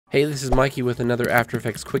Hey, this is Mikey with another After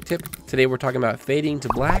Effects quick tip. Today we're talking about fading to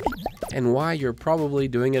black and why you're probably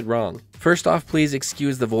doing it wrong. First off, please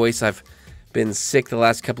excuse the voice. I've been sick the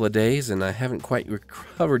last couple of days and I haven't quite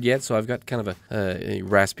recovered yet, so I've got kind of a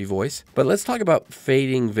raspy voice. But let's talk about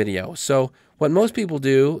fading video. So what most people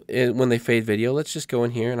do when they fade video, let's just go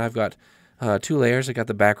in here and I've got two layers. I got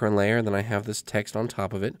the background layer and then I have this text on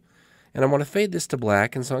top of it. And I want to fade this to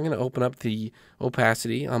black, and so I'm going to open up the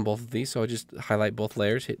opacity on both of these. So I just highlight both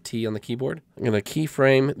layers, hit T on the keyboard. I'm going to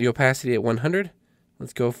keyframe the opacity at 100.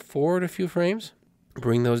 Let's go forward a few frames,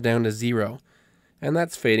 bring those down to 0. And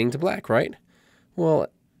that's fading to black, right? Well,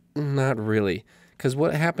 not really, because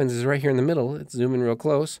what happens is right here in the middle, let's zoom in real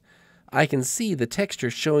close, I can see the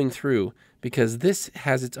texture showing through because this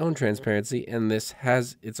has its own transparency and this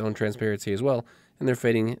has its own transparency as well, and they're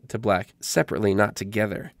fading to black separately, not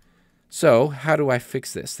together. So how do I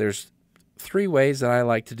fix this? There's 3 ways that I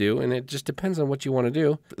like to do, and it just depends on what you want to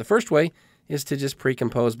do. The first way is to just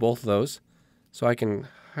pre-compose both of those. So I can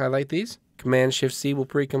highlight these. Command-Shift-C will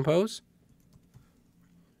pre-compose.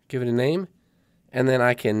 Give it a name. And then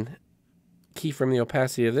I can keyframe the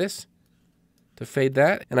opacity of this to fade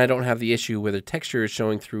that. And I don't have the issue where the texture is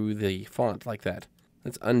showing through the font like that.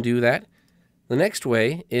 Let's undo that. The next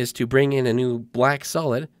way is to bring in a new black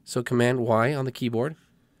solid. So Command-Y on the keyboard.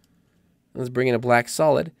 Let's bring in a black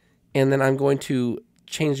solid, and then I'm going to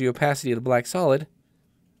change the opacity of the black solid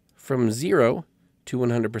from 0 to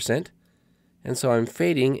 100%. And so I'm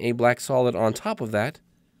fading a black solid on top of that.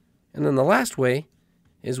 And then the last way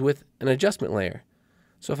is with an adjustment layer.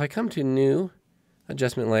 So if I come to New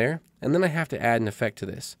Adjustment Layer, and then I have to add an effect to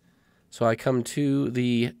this. So I come to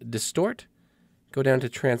the Distort, go down to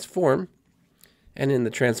Transform, and in the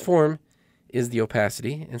Transform is the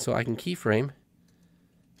opacity. And so I can keyframe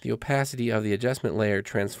the opacity of the adjustment layer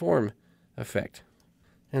transform effect.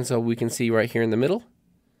 And so we can see right here in the middle,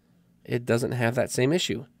 it doesn't have that same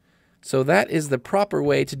issue. So that is the proper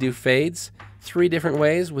way to do fades. 3 different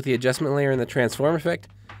ways with the adjustment layer and the transform effect: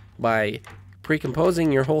 by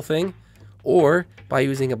pre-composing your whole thing, or by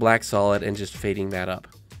using a black solid and just fading that up.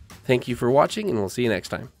 Thank you for watching, and we'll see you next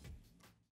time.